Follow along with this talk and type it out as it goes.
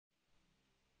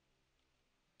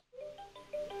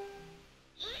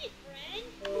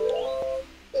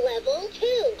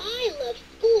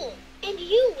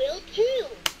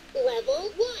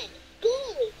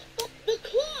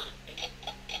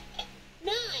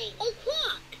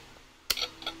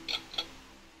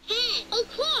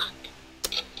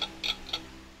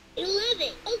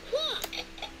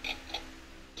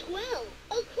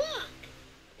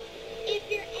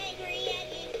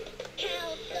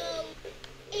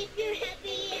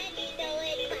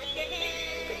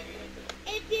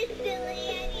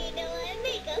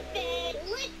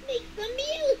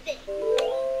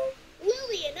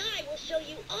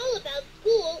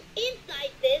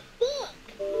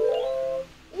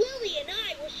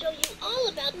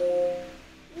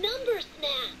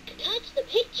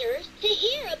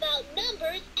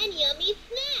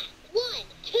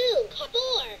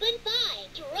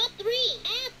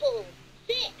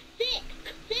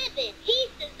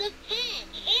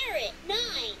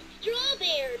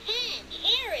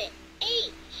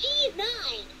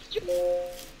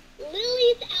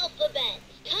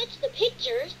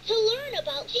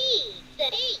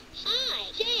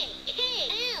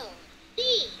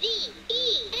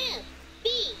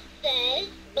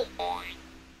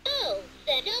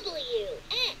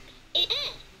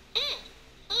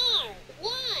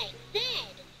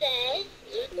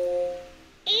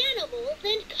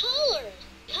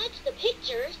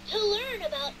pictures to learn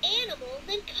about animals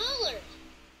and colors.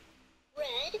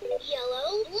 Red,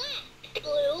 yellow, black,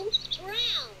 blue,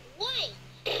 brown, white,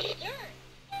 dirt,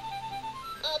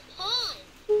 a pond,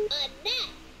 a net,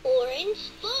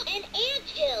 orange, an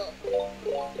anthill.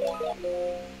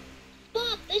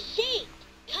 Spot the shapes.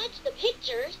 Touch the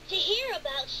pictures to hear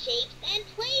about shapes and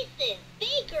places.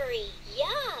 Bakery,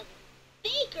 yum.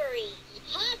 Bakery,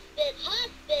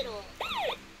 hospital,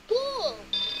 school,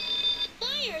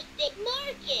 fire stick,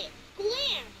 market,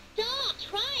 square, stop,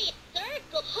 triangle,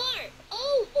 circle, heart,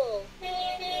 oval.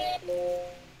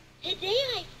 Today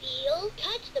I feel.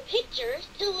 Touch the pictures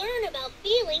to learn about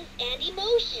feelings and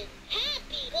emotions.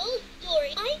 Happy, ghost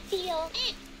story. I feel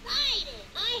excited.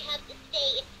 I have to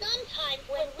say, sometimes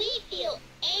when we feel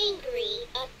angry,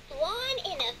 a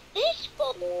swan in a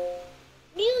fishbowl.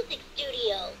 Music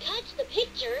studio. Touch the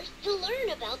pictures to learn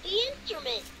about the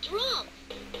instrument. Drum,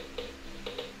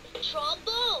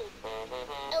 trombone,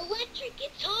 electric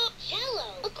guitar,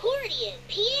 cello, accordion,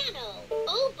 piano,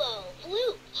 oboe,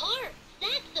 flute, harp,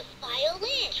 saxophone,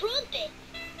 violin, trumpet.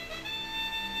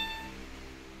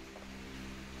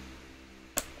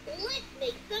 Let's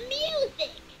make some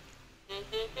music.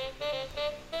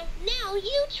 Now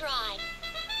you try.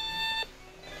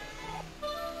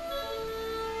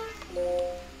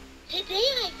 Today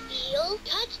I feel.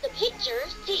 Touch the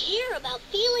pictures to hear about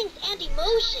feelings and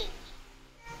emotions.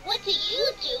 What do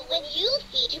you do when you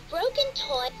feed your broken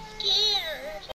toy?